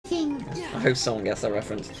I hope someone gets that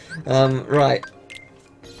reference. Right.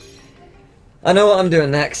 I know what I'm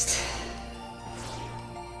doing next.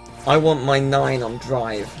 I want my 9 on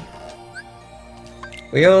drive.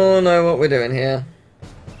 We all know what we're doing here.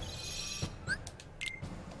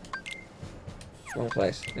 Wrong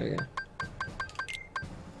place. There we go.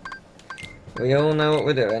 We all know what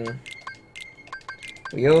we're doing.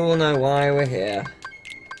 We all know why we're here.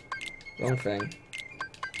 Wrong thing.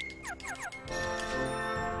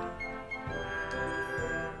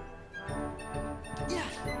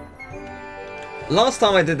 Last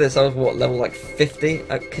time I did this, I was what, level like 50?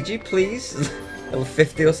 Could you please? Level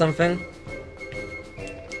 50 or something?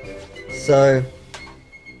 So,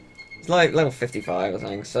 it's like level 55 or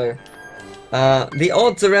something, so... the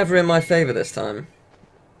odds are ever in my favour this time.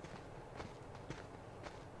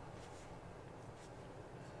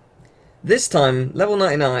 This time, level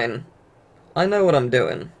 99, I know what I'm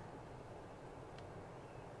doing.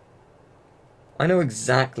 I know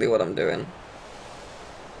exactly what I'm doing.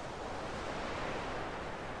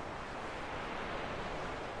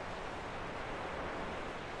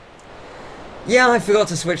 Yeah, I forgot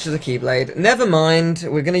to switch to the Keyblade. Never mind,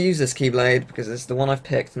 we're going to use this Keyblade because it's the one I've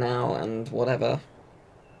picked now and whatever.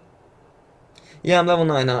 Yeah, I'm level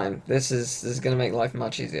 99. This is going to make life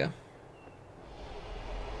much easier.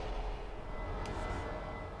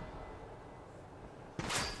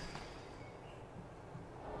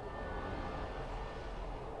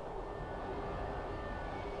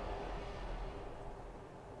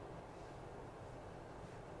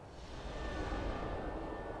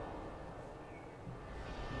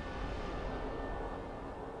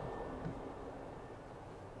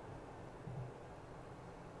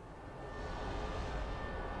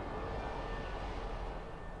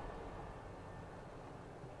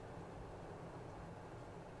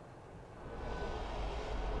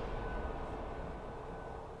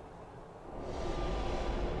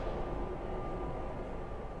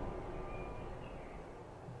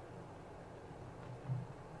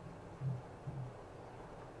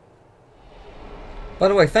 By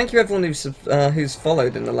the way, thank you everyone who's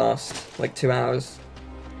followed in the last, like, 2 hours.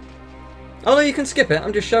 Oh no, you can skip it,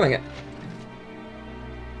 I'm just showing it.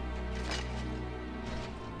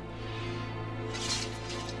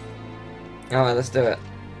 Alright, let's do it.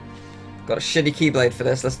 Got a shitty Keyblade for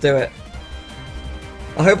this, let's do it.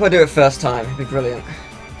 I hope I do it first time, it'd be brilliant.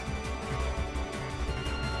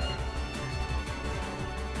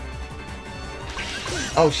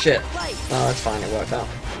 Oh shit. Oh, that's fine, it worked out.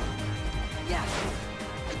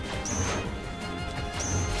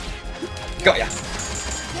 Got ya!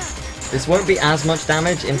 This won't be as much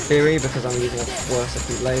damage in theory because I'm using a worse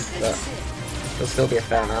Keyblade, but there'll still be a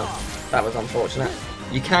fair amount. That was unfortunate.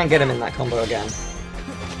 You can get him in that combo again.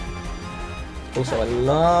 Also, I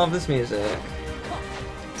love this music.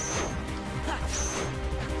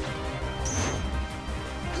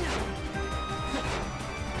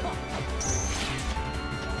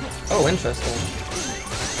 Oh, interesting.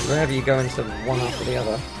 Wherever you go into one after the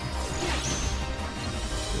other.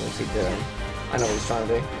 What's he doing? I know what he's trying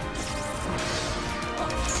to do.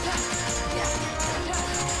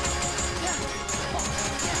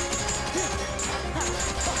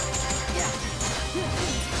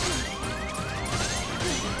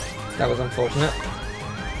 That was unfortunate.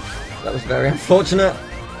 That was very unfortunate.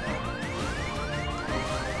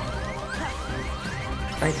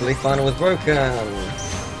 Thankfully, final was broken.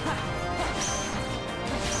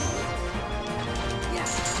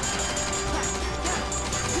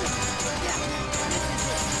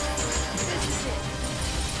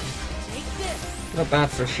 Not bad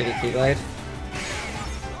for a shitty Keyblade.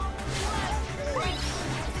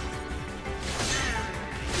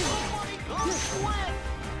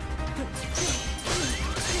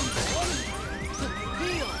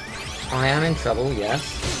 I am in trouble,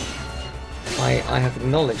 yes. I have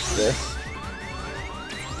acknowledged this.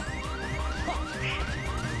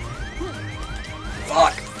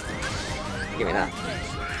 Fuck! Give me that.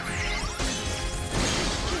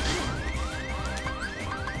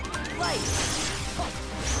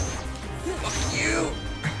 Fuck you!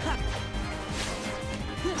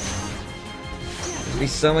 It'd be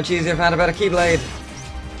so much easier if I had a better Keyblade.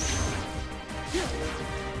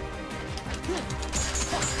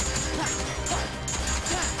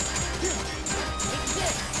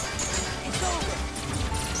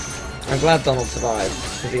 I'm glad Donald survived,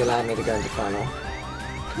 because he allowed me to go into final.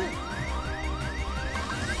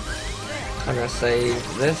 I'm gonna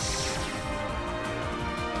save this.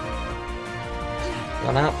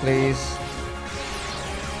 Run out, please.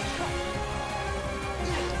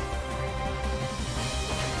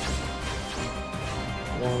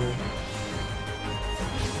 One,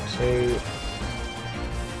 2,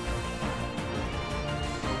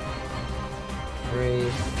 3.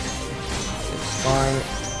 It's fine.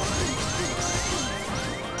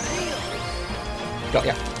 Got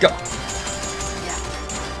ya. Go.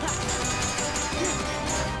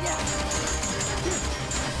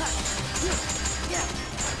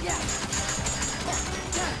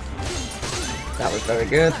 That was very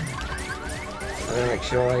good. I'm gonna make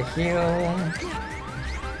sure I heal.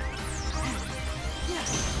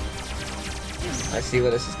 I see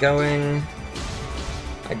where this is going.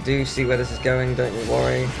 I do see where this is going, don't you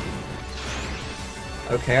worry.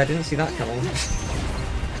 Okay, I didn't see that coming.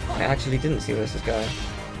 I actually didn't see where this is going.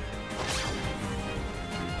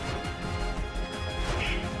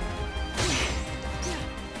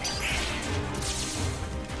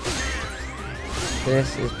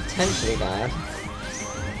 This is potentially bad.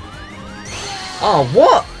 Oh,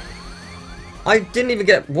 what? I didn't even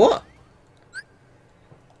get... what?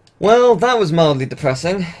 Well, that was mildly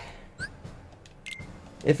depressing.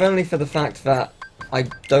 If only for the fact that I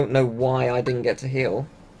don't know why I didn't get to heal.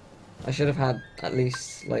 I should have had at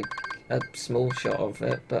least, like, a small shot of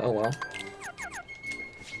it, but oh well.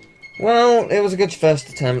 Well, it was a good first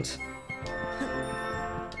attempt.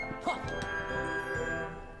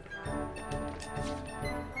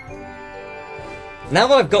 Now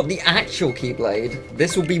that I've got the actual Keyblade,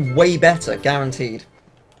 this will be way better, guaranteed.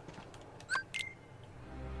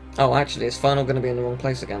 Oh, actually, is Final going to be in the wrong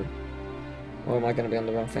place again? Or am I going to be on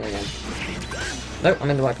the wrong thing again? Nope, I'm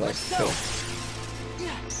in the right place. Cool.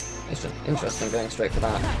 It's interesting going straight for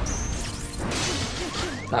that.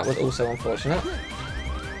 That was also unfortunate.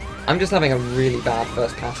 I'm just having a really bad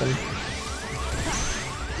first pattern.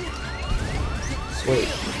 Sweet.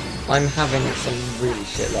 I'm having some really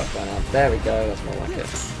shit luck right now. There we go, that's more like it.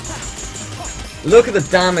 Look at the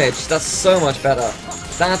damage, that's so much better.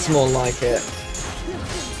 That's more like it.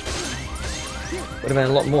 Would have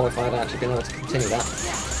been a lot more if I had actually been able to continue that.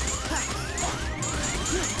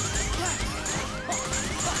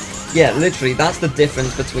 Yeah, literally, that's the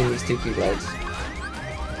difference between these two Keyblades.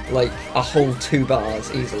 Like, a whole 2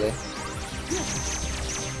 bars, easily.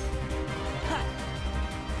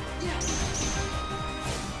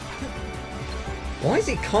 Why is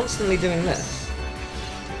he constantly doing this?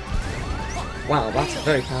 Wow, that's a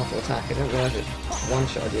very powerful attack. I didn't realise it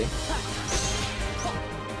one-shot you.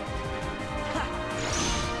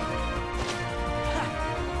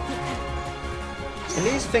 Can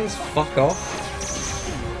these things fuck off?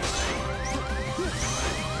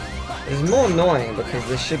 It's more annoying because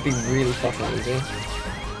this should be really fucking easy.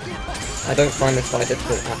 I don't find this fight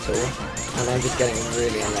difficult at all, and I'm just getting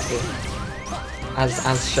really unlucky.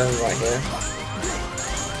 As shown right here.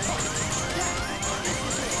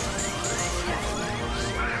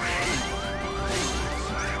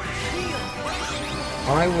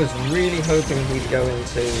 I was really hoping he'd go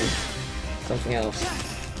into something else.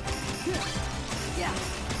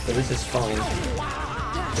 But this is fine.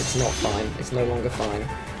 It's not fine. It's no longer fine.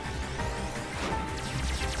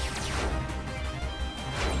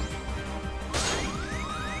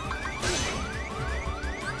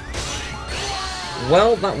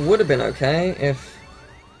 Well, that would have been okay if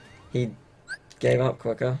he gave up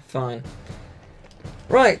quicker. Fine.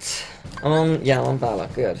 Right. Yeah, I'm on Valor.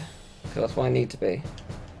 Good. Because that's what I need to be.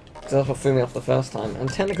 Because that's what threw me off the first time. And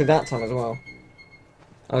technically that time as well.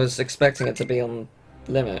 I was expecting it to be on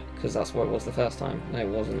Limit, because that's what it was the first time. No, it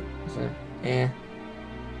wasn't. So, eh.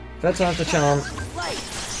 Third time's the charm.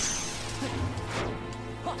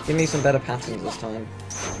 Give me some better patterns this time.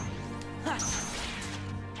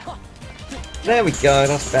 There we go,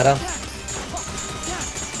 that's better.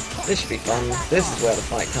 This should be fun. This is where the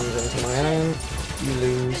fight comes into my own. You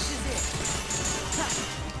lose.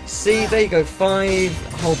 See, there you go, 5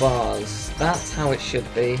 whole bars. That's how it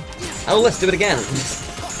should be. Oh, let's do it again.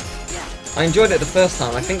 I enjoyed it the first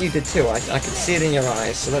time. I think you did too. I could see it in your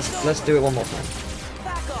eyes. So let's do it one more time.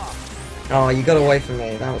 Oh, you got away from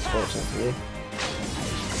me. That was fortunate for you.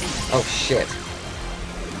 Oh shit.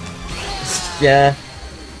 Yeah.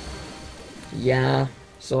 Yeah.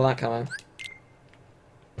 Saw that coming.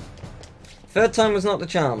 Third time was not the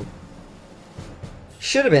charm.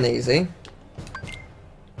 Should have been easy.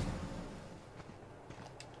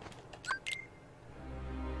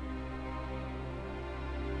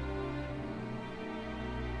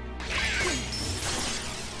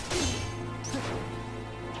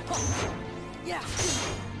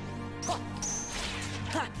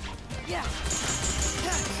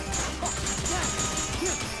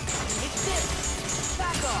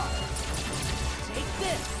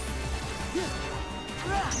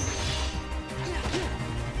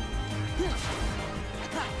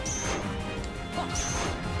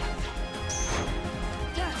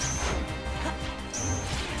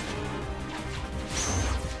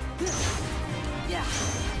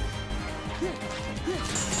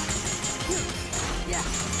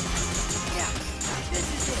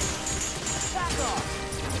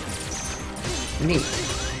 Neat.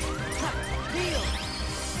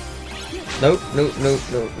 Nope, nope, nope,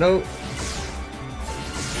 nope, nope.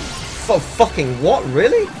 For fucking what?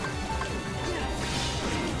 Really?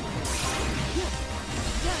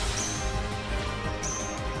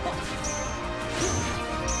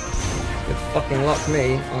 Good fucking luck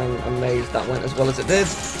me. I'm amazed that went as well as it did.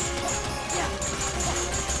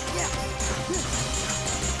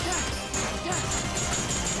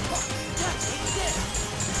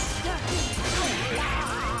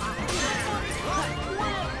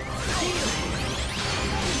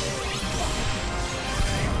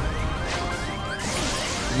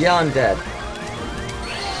 Yeah, I'm dead.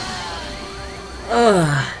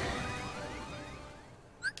 Ugh.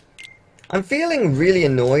 I'm feeling really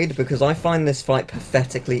annoyed because I find this fight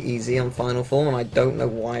pathetically easy on Final Form and I don't know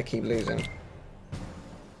why I keep losing.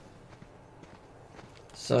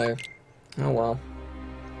 So, oh well.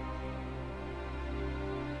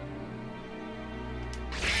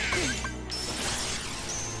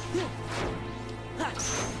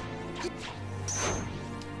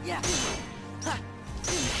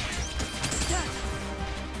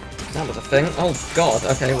 That was a thing. Oh god,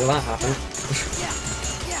 okay, well that happened.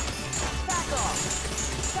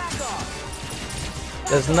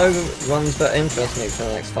 There's no runs that interest me for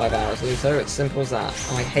the next 5 hours, Luto. It's simple as that.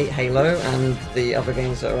 I hate Halo, and the other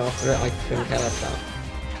games that are after it, I couldn't care less about.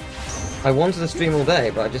 I wanted to stream all day,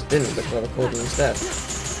 but I just didn't because I recorded instead.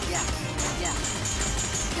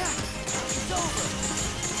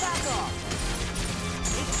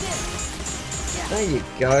 There you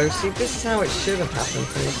go. See, this is how it should have happened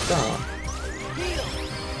from the start.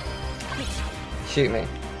 Shoot me.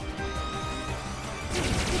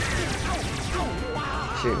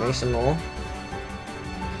 Shoot me some more.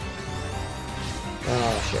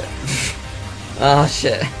 Oh shit. Oh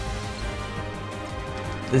shit.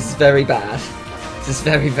 This is very bad. This is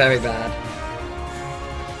very, very bad.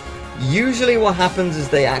 Usually what happens is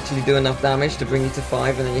they actually do enough damage to bring you to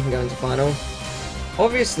 5 and then you can go into final.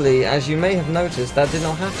 Obviously, as you may have noticed, that did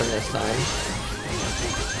not happen this time.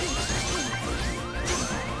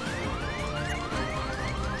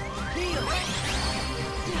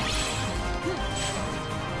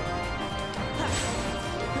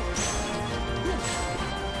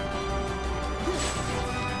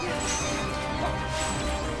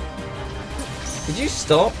 Could you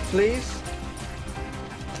stop, please?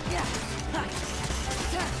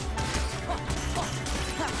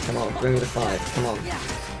 Come on, bring me to 5. Come on.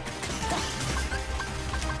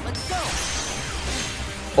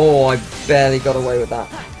 Oh, I barely got away with that.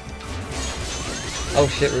 Oh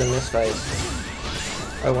shit, we're in this phase.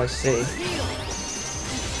 Oh, I see.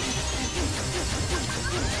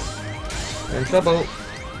 We're in trouble.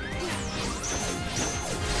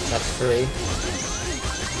 That's 3.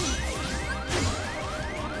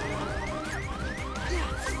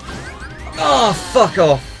 Oh, fuck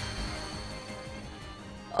off!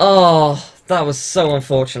 Oh, that was so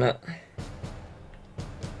unfortunate.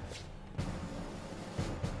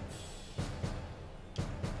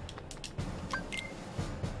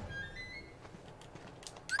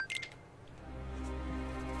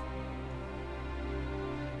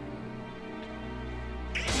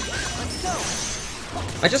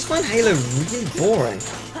 I just find Halo really boring.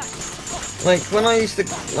 Like, when I used to,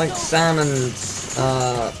 like, Sam and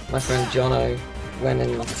my friend Jono, when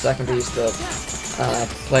in secondary, used to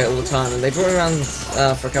play it all the time, and they brought me around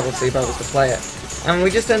for a couple of sleepovers to play it. And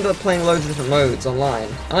we just ended up playing loads of different modes online.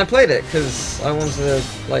 And I played it because I wanted to,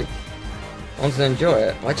 like, enjoy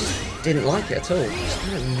it. I just didn't like it at all. I just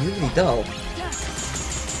found it really dull.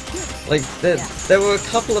 Like, there were a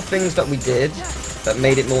couple of things that we did that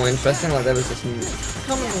made it more interesting. Like, there was this... I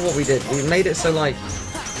can't remember what we did. We made it so, like...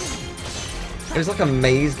 It was like a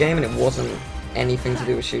maze game, and it wasn't anything to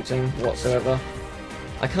do with shooting whatsoever.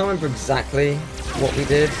 I can't remember exactly what we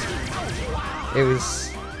did. It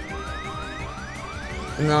was...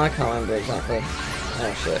 No, I can't remember exactly.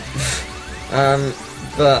 Oh shit.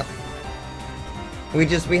 But...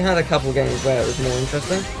 We had a couple games where it was more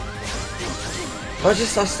interesting. But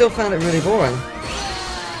I still found it really boring.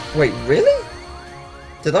 Wait, really?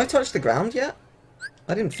 Did I touch the ground yet?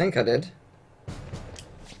 I didn't think I did.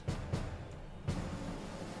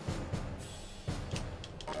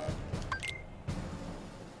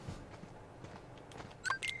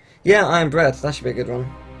 Yeah, I am Brett. That should be a good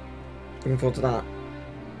one. Looking forward to that.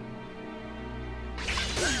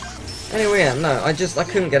 Anyway, yeah, no, I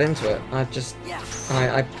couldn't get into it.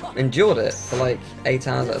 I endured it for like 8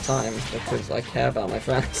 hours at a time because I care about my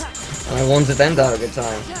friends and I wanted them to have a good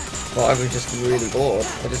time. But I was just really bored.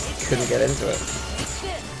 I just couldn't get into it.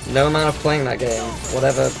 No amount of playing that game,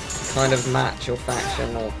 whatever kind of match or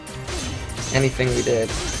faction or anything we did.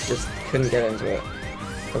 Just couldn't get into it.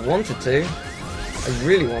 I wanted to. I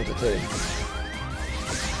really wanted to.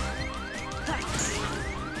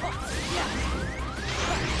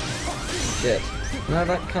 Shit. No,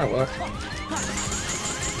 that kind of worked.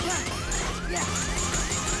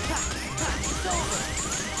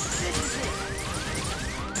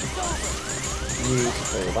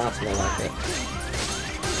 Beautiful, that's more like it.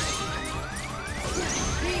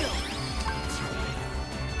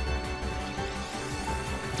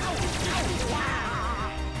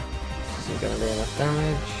 This isn't going to be enough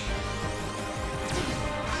damage.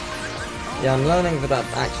 Yeah, I'm learning that that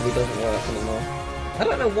actually doesn't work anymore. I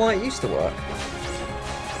don't know why it used to work.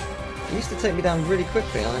 It used to take me down really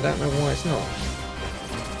quickly, and I don't know why it's not.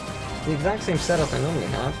 The exact same setup I normally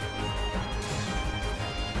have.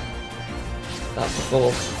 That's the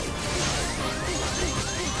fourth.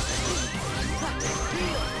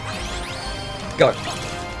 Go.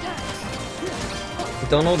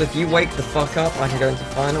 Donald, if you wake the fuck up, I can go into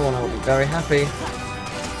final and I will be very happy.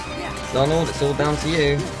 Donald, it's all down to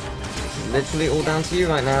you. It's literally all down to you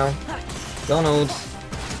right now. Donald.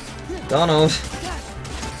 Donald.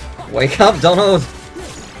 Wake up, Donald!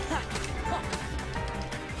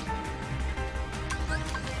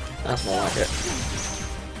 That's more like it.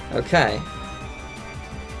 Okay.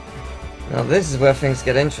 Now this is where things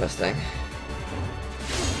get interesting.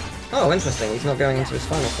 Oh, interesting, he's not going into his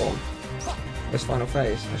final form. His final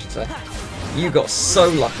phase, I should say. You got so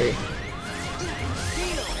lucky.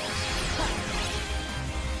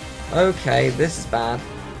 Okay, this is bad.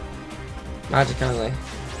 Magic only.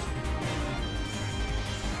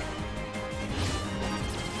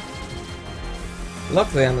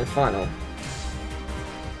 Luckily I'm in final.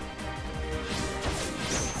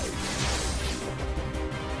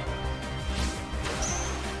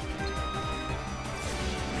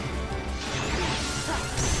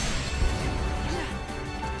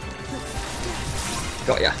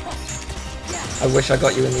 Got ya. I wish I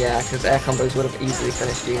got you in the air, because air combos would have easily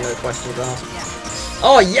finished you, no questions asked.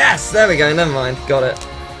 Oh yes! There we go, never mind. Got it.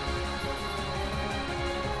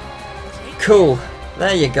 Cool.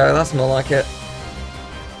 There you go, that's more like it.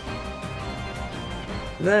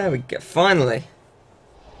 There we go, finally.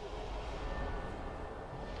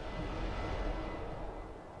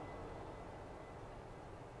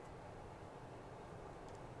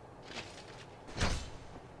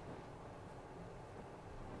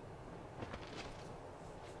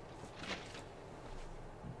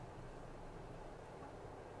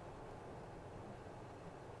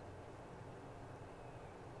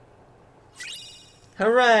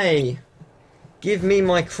 Hooray! Give me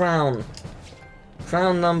my crown.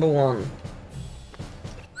 Crown number 1.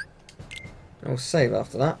 I'll save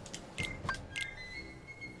after that.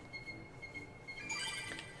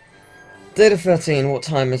 Data 13, what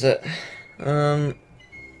time is it?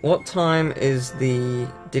 What time is the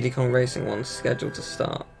Diddy Kong Racing one scheduled to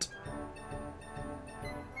start?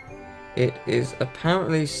 It is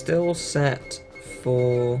apparently still set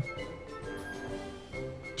for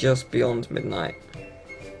just beyond midnight.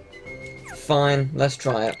 Fine, let's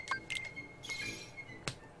try it.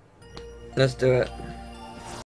 Let's do it.